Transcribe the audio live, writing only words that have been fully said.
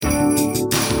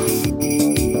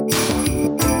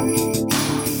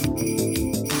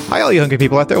Hi, all you hungry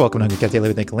people out there. Welcome to Hungry Cat Daily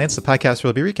with Nick and Lance, the podcast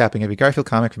where we'll be recapping every Garfield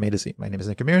comic from A to Z. My name is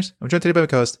Nick Ramirez. I'm joined today by my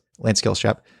co-host, Lance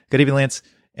Gilstrap. Good evening, Lance.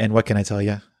 And what can I tell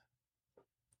you?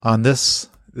 On this,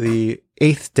 the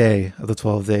 8th day of the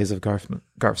 12 days of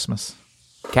Garfsmas.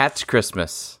 Cat's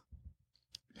Christmas.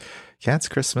 Cat's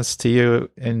Christmas to you,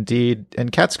 indeed.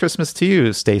 And Cat's Christmas to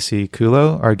you, Stacey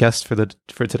Kulo, our guest for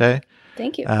today.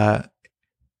 Thank you.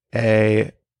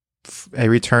 A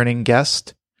returning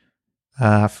guest.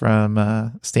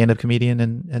 From stand-up comedian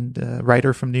and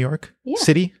writer from New York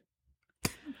City.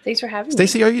 Thanks for having me.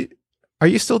 Stacey, are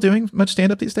you still doing much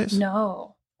stand-up these days?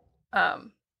 No.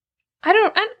 Since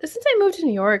I moved to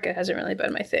New York, it hasn't really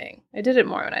been my thing. I did it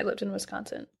more when I lived in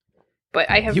Wisconsin. But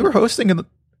I have. You were hosting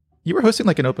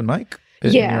like an open mic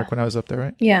in New York when I was up there,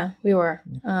 right? Yeah, we were.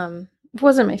 It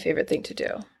wasn't my favorite thing to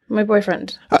do. My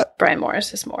boyfriend Brian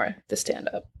Morris is more the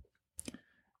stand-up.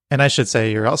 And I should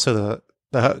say you're also the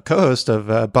co-host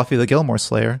of Buffy the Gilmore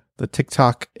Slayer, the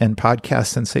TikTok and podcast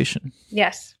sensation.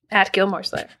 Yes, at Gilmore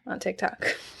Slayer on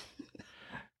TikTok.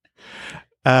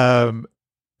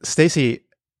 Stacey,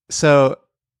 so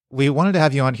we wanted to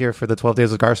have you on here for the 12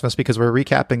 Days of Garfsmas because we're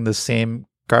recapping the same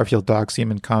Garfield dog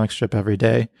semen comic strip every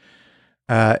day.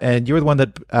 And you were the one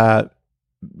that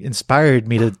inspired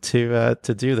me to do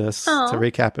this, to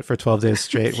recap it for 12 days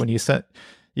straight. When you sent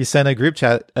a group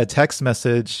chat, a text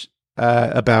message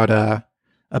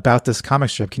about this comic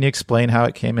strip. Can you explain how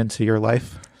it came into your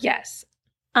life? Yes.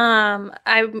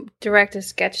 I direct a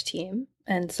sketch team,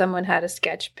 and someone had a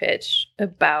sketch pitch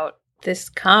about this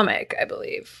comic, I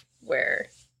believe, where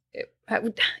it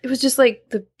was just like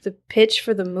the pitch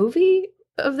for the movie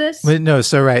of this. No,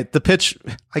 so right. The pitch,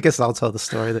 I guess I'll tell the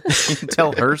story.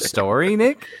 Tell her story,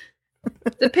 Nick?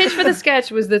 The pitch for the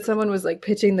sketch was that someone was like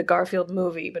pitching the Garfield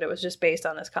movie, but it was just based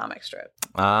on this comic strip.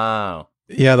 Oh.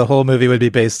 Yeah, the whole movie would be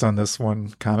based on this one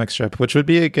comic strip, which would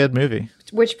be a good movie.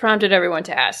 Which prompted everyone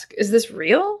to ask, is this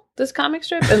real, this comic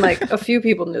strip? And like a few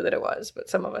people knew that it was, but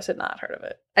some of us had not heard of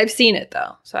it. I've seen it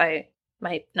though, so I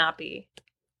might not be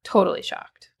totally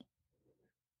shocked.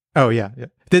 Oh yeah.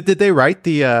 Did they write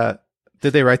the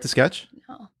sketch?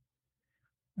 No.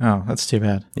 Oh, that's too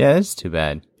bad. Yeah, that's too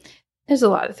bad. There's a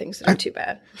lot of things that are too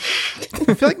bad.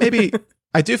 I feel like maybe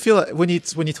I do feel like when you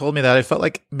told me that, I felt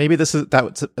like maybe that's a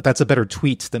better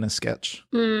tweet than a sketch.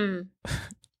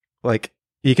 Like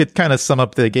you could kind of sum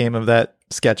up the game of that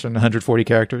sketch in 140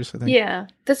 characters, I think. Yeah.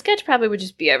 The sketch probably would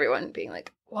just be everyone being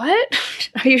like, what?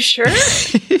 Are you sure?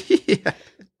 Yeah.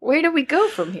 Where do we go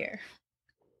from here?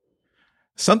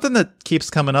 Something that keeps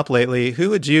coming up lately, who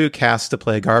would you cast to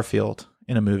play Garfield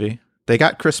in a movie? They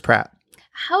got Chris Pratt.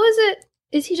 How is it?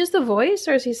 Is he just the voice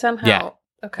or is he somehow... Yeah.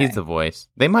 Okay. He's the voice.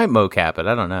 They might mocap it.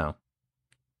 I don't know.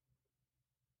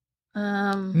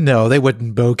 No, they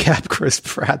wouldn't mocap Chris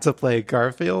Pratt to play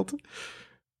Garfield.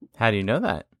 How do you know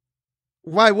that?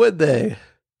 Why would they?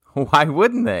 Why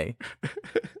wouldn't they?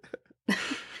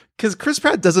 Because Chris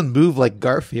Pratt doesn't move like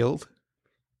Garfield.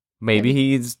 Maybe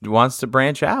he wants to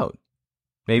branch out.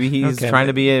 Maybe he's trying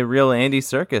to be a real Andy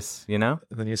Serkis, you know?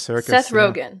 The new Serkis. Seth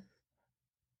Rogen.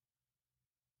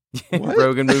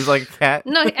 Rogen moves like a cat?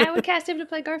 No, I would cast him to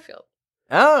play Garfield.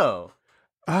 Oh,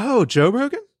 Joe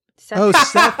Rogan? Seth.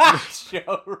 Seth.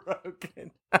 Joe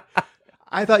Rogan.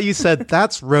 I thought you said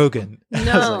that's Rogan.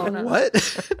 No, like, no.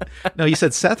 What? No, you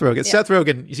said Seth Rogen. Yeah. Seth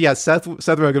Rogen. Yeah, Seth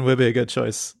Rogen would be a good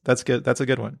choice. That's good. That's a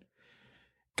good one.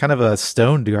 Kind of a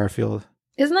stoned Garfield.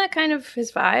 Isn't that kind of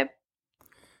his vibe?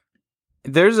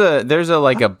 There's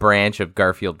a branch of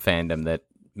Garfield fandom that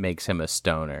makes him a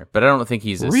stoner, but I don't think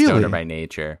he's a stoner by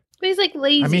nature. But he's like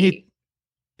lazy. I mean,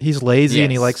 he's lazy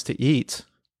and he likes to eat.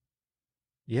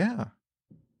 Yeah.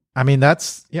 I mean,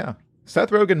 Seth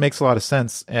Rogen makes a lot of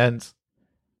sense. And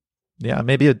yeah,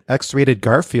 maybe an X-rated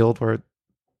Garfield where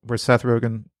Seth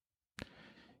Rogen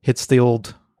hits the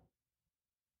old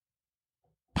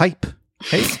pipe.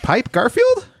 Hey, Pipe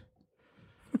Garfield?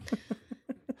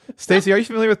 Stacey, are you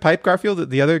familiar with Pipe Garfield,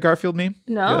 the other Garfield meme?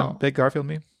 No. The big Garfield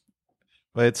meme?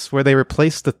 It's where they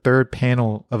replaced the third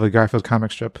panel of a Garfield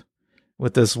comic strip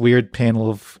with this weird panel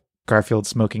of Garfield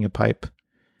smoking a pipe.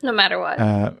 No matter what.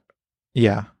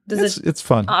 Yeah. It's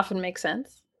fun. Often make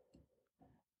sense?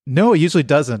 No, it usually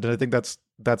doesn't. And I think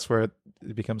that's where it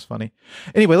becomes funny.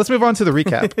 Anyway, let's move on to the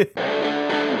recap.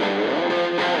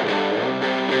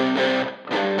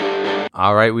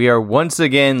 All right. We are once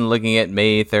again looking at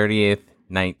May 30th,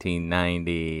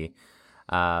 1990.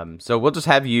 So we'll just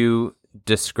have you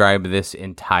describe this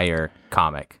entire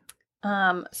comic.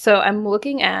 So I'm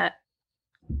looking at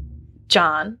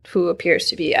John, who appears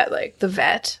to be at like the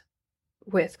vet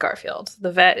with Garfield.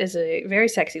 The vet is a very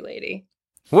sexy lady,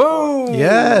 Whoa!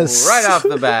 Yes. Right off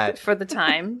the bat. for the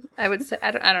time. I would say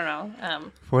I don't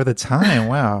know. For the time,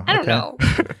 wow. I don't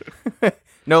Okay. know.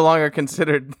 No longer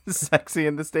considered sexy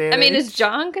in this day and I mean, age. is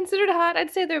John considered hot?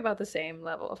 I'd say they're about the same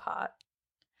level of hot.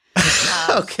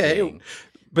 Okay. Dang.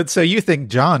 But so you think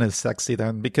John is sexy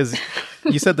then? Because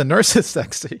you said the nurse is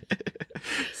sexy.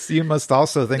 So you must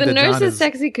also think The that nurse John is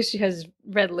sexy because she has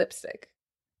red lipstick.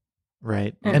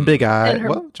 Right. And- And big eyes. And her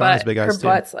Well, John has butt, big her eyes too.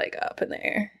 butt's like up in the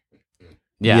air.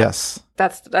 Yeah. Yes.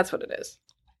 That's what it is.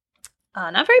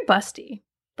 Not very busty,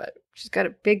 but she's got a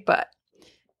big butt,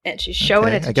 and she's showing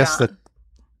Okay, it to I guess John.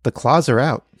 the claws are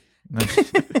out.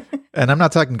 And I'm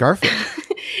not talking Garfield.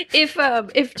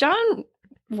 If John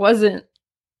wasn't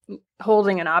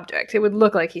holding an object, it would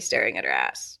look like he's staring at her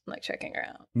ass, like checking her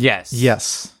out. Yes.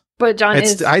 Yes. But John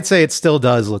is, I'd say it still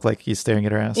does look like he's staring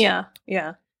at her ass.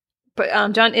 yeah.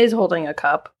 But John is holding a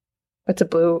cup. It's a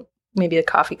blue, maybe a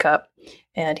coffee cup,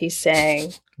 and he's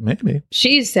saying, Maybe.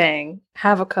 she's saying,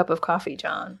 "Have a cup of coffee,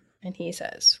 John," and he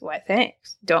says, "Why,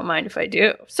 thanks. Don't mind if I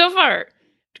do." So far,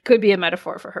 it could be a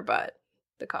metaphor for her butt,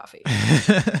 the coffee.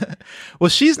 Well,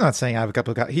 she's not saying I have a cup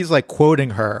of coffee. He's like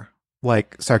quoting her,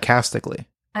 like sarcastically.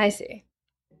 I see.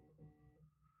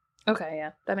 Okay,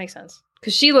 yeah, that makes sense.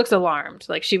 Because she looks alarmed,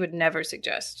 like she would never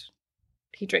suggest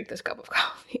he drink this cup of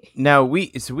coffee. Now we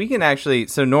can actually,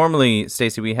 so normally,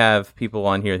 Stacey, we have people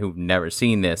on here who've never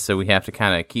seen this, so we have to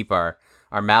kind of keep our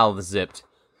mouths zipped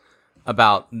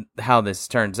about how this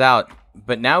turns out.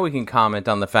 But now we can comment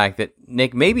on the fact that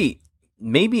Nick, maybe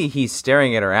he's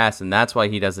staring at her ass, and that's why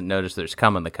he doesn't notice there's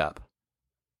cum in the cup.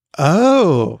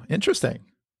 Oh, interesting.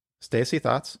 Stacey,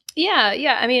 thoughts?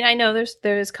 Yeah. I mean, I know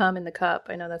there is cum in the cup.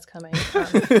 I know that's coming.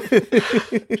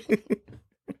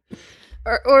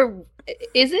 Or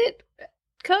is it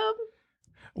cum?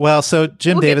 Well, so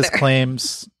Jim We'll get Davis there.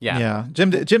 claims, Yeah. Jim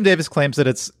Davis claims that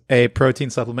it's a protein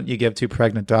supplement you give to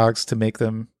pregnant dogs to make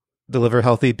them deliver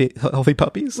healthy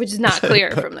puppies, Which is not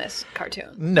clear from this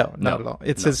cartoon. No, not No, at all.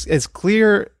 It's no. as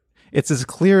clear. It's as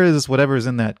clear as whatever's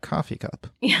in that coffee cup.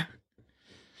 Yeah.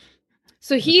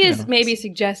 So he is Yeah. maybe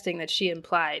suggesting that she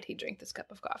implied he drank this cup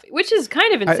of coffee, which is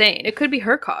kind of insane. It could be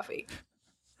her coffee.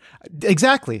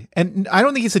 Exactly, and I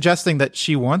don't think he's suggesting that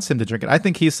she wants him to drink it. I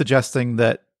think he's suggesting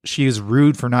that she is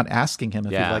rude for not asking him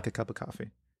if Yeah. he'd like a cup of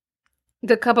coffee.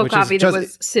 The cup of Which is coffee that just-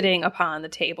 was sitting upon the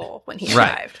table when he Right.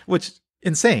 arrived. Which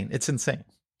insane. It's insane.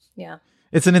 Yeah.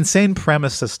 It's an insane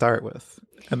premise to start with,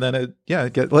 and then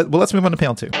let's move on to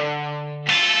panel 2.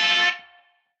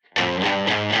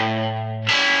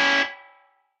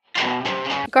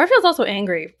 Garfield's also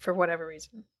angry for whatever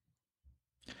reason.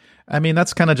 I mean,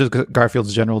 that's kind of just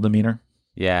Garfield's general demeanor.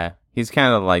 Yeah, he's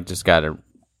kind of like just got a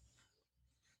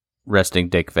resting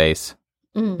dick face.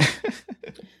 Mm.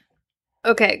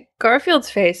 Okay, Garfield's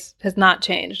face has not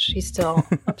changed. He's still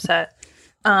upset.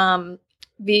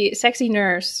 The sexy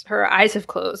nurse, her eyes have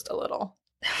closed a little.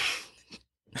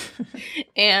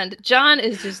 And John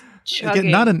is just chugging.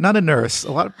 Again, not a nurse.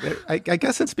 A lot. I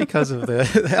guess it's because of the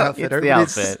outfit. It's the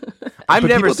Everybody's- outfit. I've But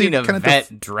never people do seen a kind of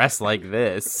vet dressed like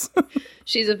this.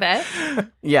 She's a vet.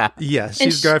 Yeah. Yeah, And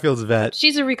she's Garfield's vet.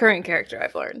 She's a recurring character,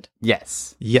 I've learned.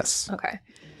 Yes. Yes, Okay.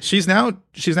 she's now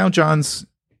John's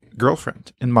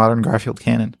girlfriend in modern Garfield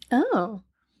canon. Oh.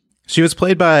 She was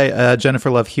played by Jennifer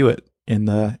Love Hewitt in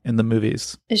the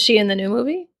movies. Is she in the new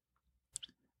movie?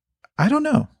 I don't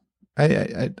know.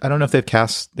 I don't know if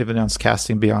they've announced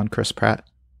casting beyond Chris Pratt.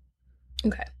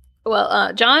 Okay.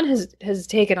 Well, John has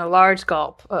taken a large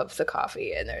gulp of the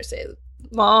coffee, and there's a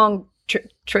long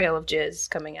trail of jizz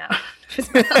coming out of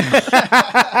his mouth.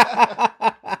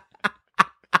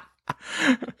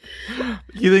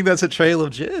 You think that's a trail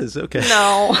of jizz? Okay.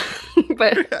 No,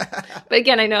 but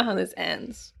again, I know how this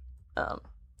ends,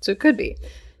 so it could be.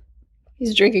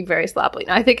 He's drinking very sloppily.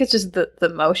 I think it's just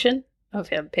the motion of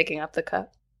him picking up the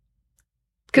cup,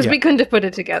 because Yeah. we couldn't have put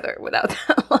it together without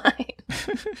that line.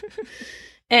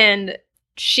 And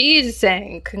she's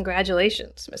saying,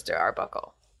 "Congratulations, Mr.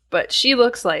 Arbuckle," but she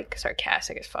looks like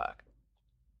sarcastic as fuck.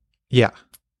 Yeah.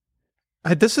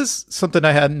 This is something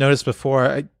I hadn't noticed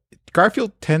before.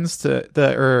 Garfield tends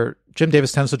to, Jim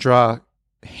Davis tends to draw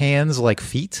hands like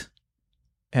feet.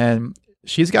 And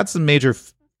she's got some major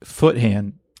foot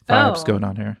hand vibes Oh. going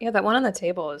on here. Yeah, that one on the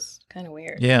table is kind of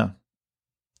weird. Yeah.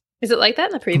 Is it like that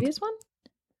in the previous one?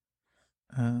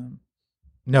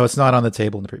 No, it's not on the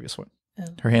table in the previous one. Oh.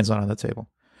 Her hand's not on the table.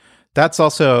 That's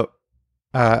also,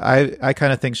 I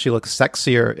kind of think she looks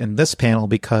sexier in this panel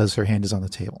because her hand is on the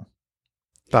table.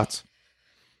 Thoughts?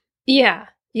 Yeah,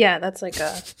 that's like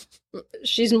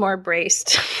she's more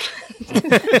braced.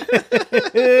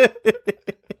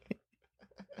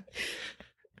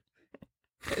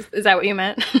 Is that what you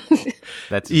meant?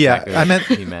 That's Yeah, exactly I what meant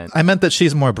he meant. I meant that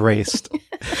she's more braced.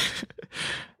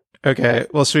 Okay,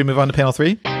 well, should we move on to panel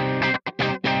 3?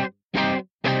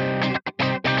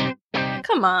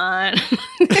 Come on.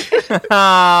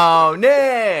 Oh,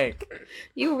 Nick!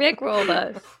 You rickrolled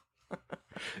us.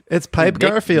 It's Pipe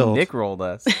Garfield. Nick rolled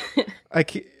us. I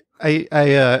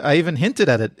even hinted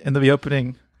at it in the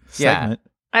opening segment.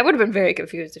 I would have been very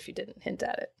confused if you didn't hint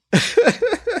at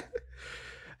it.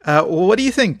 Well, what do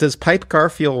you think? Does Pipe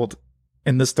Garfield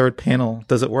in this third panel,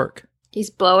 does it work? He's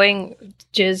blowing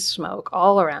jizz smoke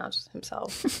all around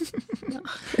himself.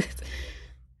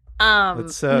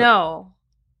 No,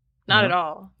 not at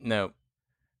all. No.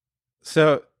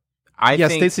 So I Yeah,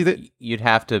 think Stacey, that- you'd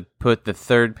have to put the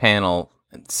third panel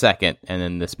second and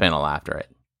then this panel after it.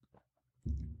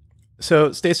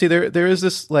 So, Stacey, there is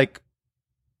this like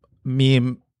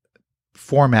meme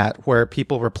format where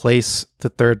people replace the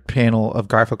third panel of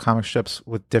Garfield comic strips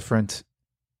with different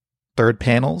third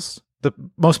panels. The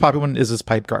most popular one is this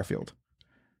Pipe Garfield,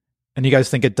 and you guys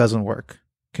think it doesn't work.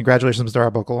 Congratulations, Mr.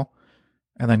 Arbuckle,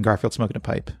 and then Garfield smoking a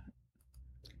pipe.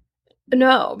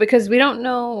 No, because we don't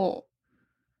know.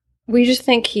 We just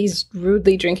think he's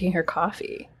rudely drinking her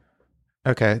coffee.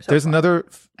 Okay, So there's far. another.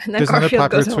 And then There's another Garfield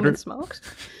popular goes home Twitter. and smokes.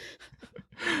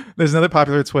 There's another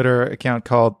popular Twitter account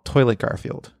called Toilet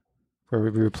Garfield, where we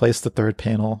replace the third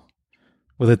panel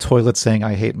with a toilet saying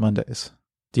 "I hate Mondays."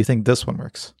 Do you think this one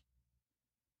works?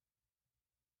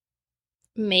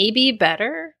 Maybe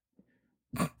better.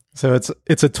 So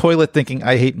it's a toilet thinking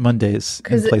 "I hate Mondays" in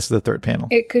 'Cause place of the third panel.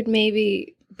 It could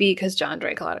maybe be because John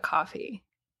drank a lot of coffee,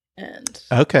 and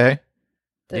Okay,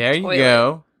 the There you toilet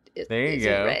go. is- There you isn't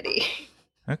go. Ready.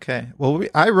 okay. Well,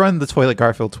 I run the Toilet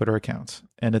Garfield Twitter account,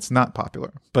 and it's not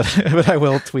popular, but but I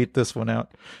will tweet this one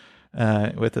out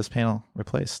with this panel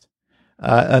replaced.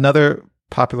 Another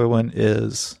popular one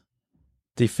is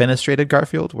Defenestrated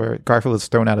Garfield, where Garfield is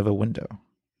thrown out of a window.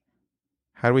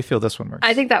 How do we feel this one works?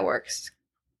 I think that works.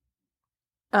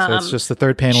 So it's just the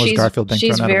third panel is Garfield being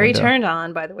she's thrown out of a very window. turned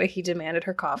on by the way he demanded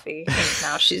her coffee, and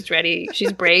now she's ready.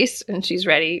 She's braced and she's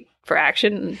ready for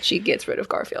action. And she gets rid of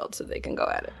Garfield so they can go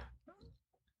at it.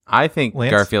 I think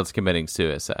Lance? Garfield's committing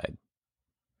suicide.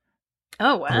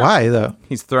 Oh wow! Why though?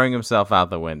 He's throwing himself out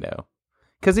the window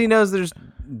because he knows there's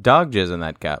dog jizz in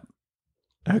that cup.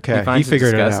 Okay, He finds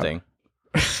figured it disgusting.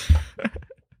 it out.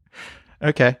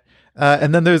 Okay,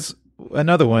 and then there's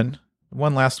another one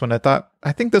last one.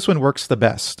 I think this one works the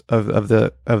best of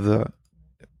the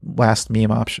last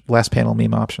panel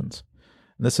meme options.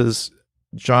 And this is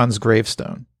John's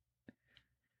gravestone.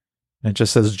 And it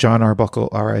just says John Arbuckle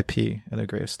R.I.P. in a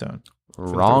gravestone. the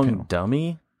third Wrong, panel.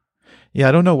 dummy. Yeah,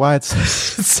 I don't know why it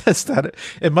says that.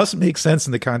 It must make sense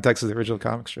in the context of the original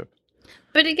comic strip.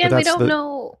 But again, But we that's don't the-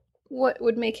 know what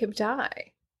would make him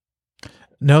die.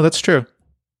 No, that's true.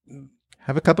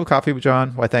 Have a cup of coffee,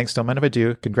 John. Why, thanks. Don't mind if I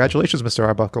do. Congratulations, Mr.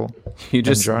 Arbuckle. You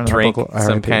just John drank Arbuckle,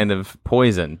 some R.I.P.. kind of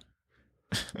poison.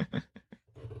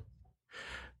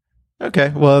 Okay,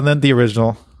 well, and then the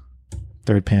original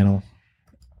third panel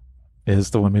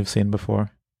is the one we've seen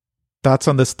before. Thoughts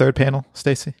on this third panel,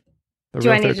 Stacey? The Do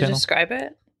I real need third to panel? describe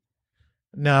it?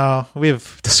 No,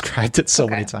 we've described it so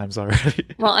many Okay. times already.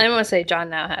 Well, I'm going to say John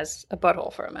now has a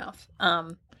butthole for a mouth.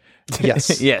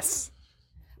 Yes. Yes.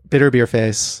 Bitter beer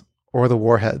face or the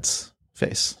warheads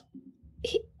face.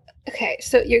 Okay,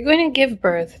 so you're going to give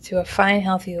birth to a fine,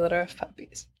 healthy litter of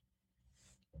puppies.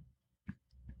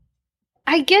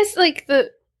 I guess, like,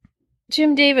 the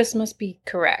Jim Davis must be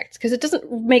correct, because it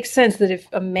doesn't make sense that if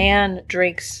a man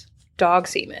drinks dog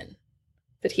semen,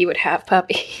 that he would have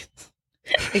puppies.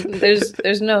 Like,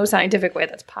 there's no scientific way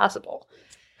that's possible.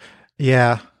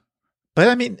 Yeah. But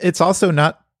I mean, it's also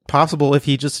not possible if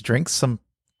he just drinks some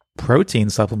protein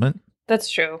supplement. That's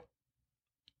true.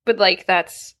 But, like,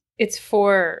 it's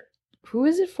for, who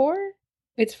is it for?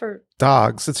 It's for,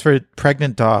 Dogs. It's for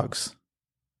pregnant dogs.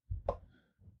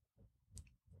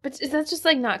 but that's just,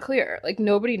 like, not clear. Like,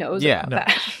 nobody knows Yeah. about No.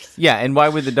 that. Yeah, and why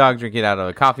would the dog drink it out of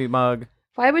a coffee mug?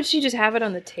 Why would she just have it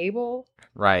on the table?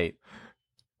 Right.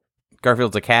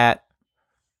 Garfield's a cat.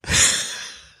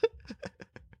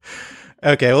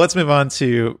 Okay, well, let's move on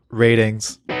to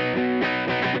ratings.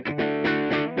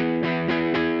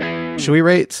 Should we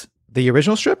rate the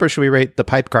original strip or should we rate the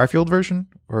Pipe Garfield version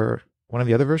or one of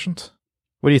the other versions?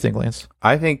 What do you think, Lance?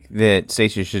 I think that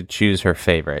Stacey should choose her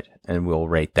favorite, and we'll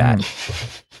rate that.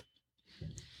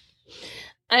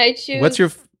 I choose What's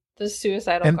your... the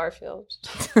suicidal and- Garfield.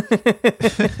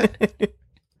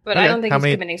 But I Okay, don't think how he's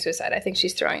many- committing suicide. I think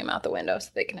she's throwing him out the window so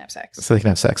they can have sex. So they can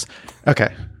have sex.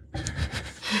 Okay.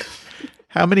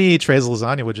 How many trays of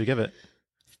lasagna would you give it?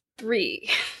 3.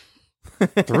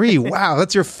 3. Wow,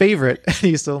 that's your favorite.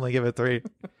 You still only give it 3.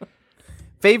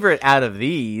 Favorite out of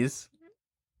these?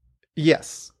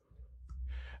 Yes.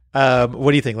 What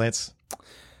do you think, Lance?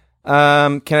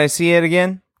 Can I see it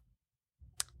again?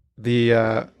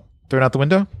 The thrown out the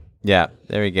window? Yeah,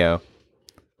 there we go.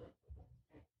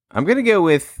 I'm gonna go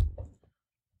with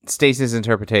Stacey's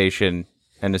interpretation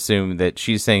and assume that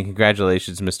she's saying,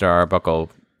 "Congratulations, Mr. Arbuckle.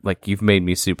 Like, you've made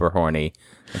me super horny,"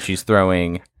 and she's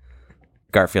throwing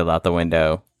Garfield out the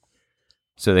window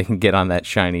so they can get on that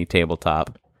shiny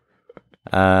tabletop.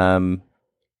 In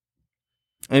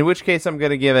which case, I'm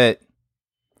gonna give it.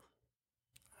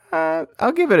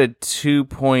 I'll give it a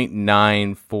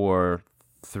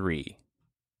 2.943.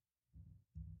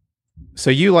 So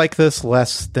you like this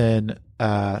less than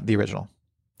the original?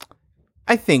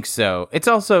 I think so. It's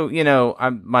also,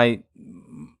 my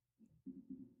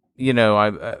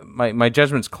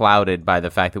judgment's clouded by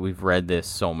the fact that we've read this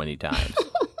so many times.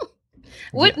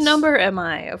 What Yes. number am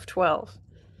I of 12?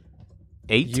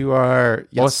 8? You are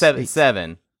Seven.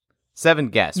 8. 7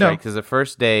 guests, No. right? Because the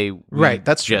first day, we Right,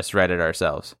 that's true. just read it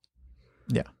ourselves.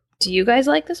 Yeah. Do you guys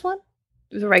like this one?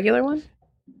 The regular one?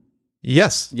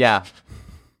 Yes. Yeah,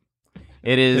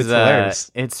 it is. It's hilarious.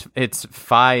 It's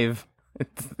 5.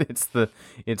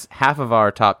 It's half of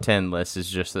our top 10 list is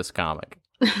just this comic.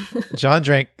 John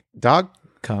drank dog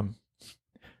cum.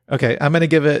 Okay, I'm going to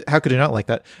give it... How could you not like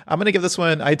that? I'm going to give this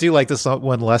one... I do like this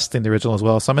one less than the original as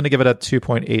well, so I'm going to give it a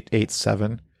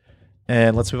 2.887.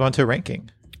 And let's move on to ranking.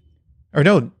 Or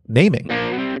no, naming.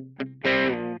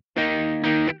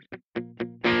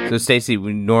 So, Stacey,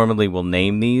 we normally will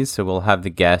name these, so we'll have the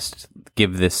guest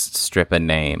give this strip a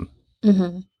name.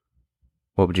 Mm-hmm.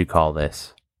 What would you call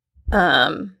this?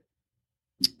 I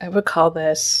would call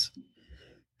this...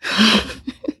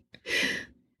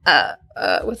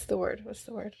 what's the word?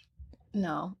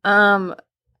 No.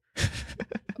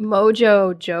 Mojo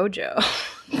Jojo.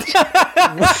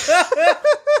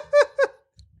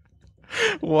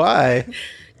 Why?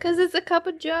 Because it's a cup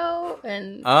of Joe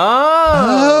and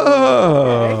Oh.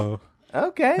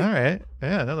 Okay. All right.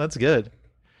 Yeah, no, that's good.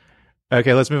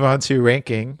 Okay, let's move on to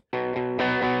ranking.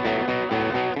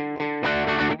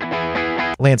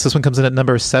 Lance, this one comes in at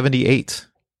number 78.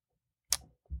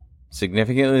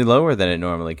 Significantly lower than it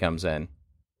normally comes in.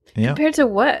 Yeah. compared to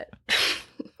what?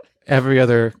 Every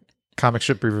other comic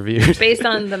strip we reviewed. Based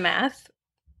on the math?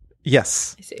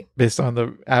 Yes, I see. based on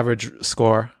the average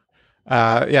score.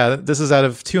 Yeah, this is out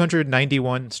of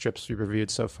 291 strips we reviewed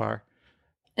so far.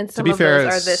 And some be of fair,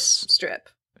 those are this strip.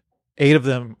 8 of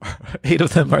them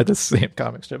are the same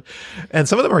comic strip, and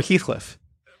some of them are Heathcliff.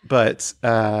 But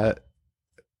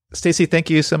Stacey, thank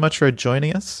you so much for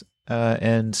joining us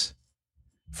and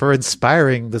for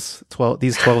inspiring these 12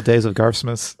 days of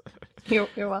Garfsmith. You're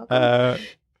welcome.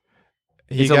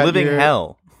 You It's a got living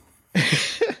hell.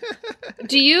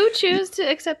 Do you choose to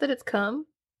accept that it's cum?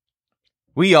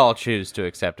 We all choose to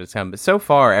accept it's come, but so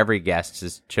far every guest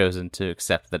has chosen to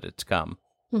accept that it's come.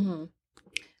 Mm-hmm.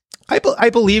 I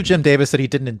believe Jim Davis that he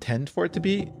didn't intend for it to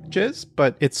be jizz,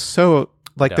 but it's so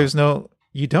like No. there's no.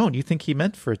 You don't. You think he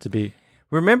meant for it to be.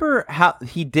 Remember how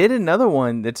he did another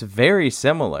one that's very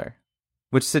similar,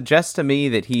 which suggests to me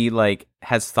that he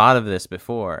has thought of this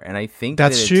before, and I think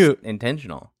That's that it's true.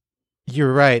 intentional.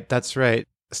 You're right. That's right.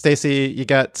 Stacey, you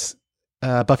got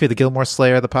Buffy the Gilmore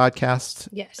Slayer, the podcast.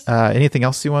 Yes. Anything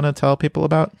else you want to tell people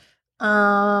about?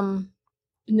 No.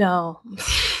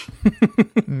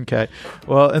 Okay.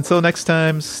 Well, until next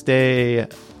time, stay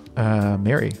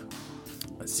merry.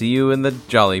 See you in the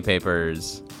Jolly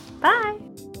Papers. Bye.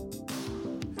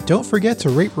 Don't forget to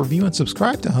rate, review, and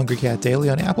subscribe to Hungry Cat Daily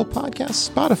on Apple Podcasts,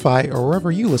 Spotify, or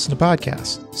wherever you listen to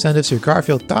podcasts. Send us your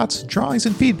Garfield thoughts, drawings,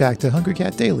 and feedback to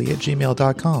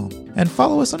hungrycatdaily@gmail.com. And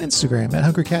follow us on Instagram at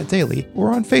hungrycatdaily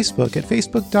or on Facebook at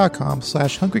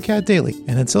facebook.com/hungrycatdaily.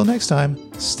 And until next time,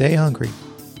 stay hungry.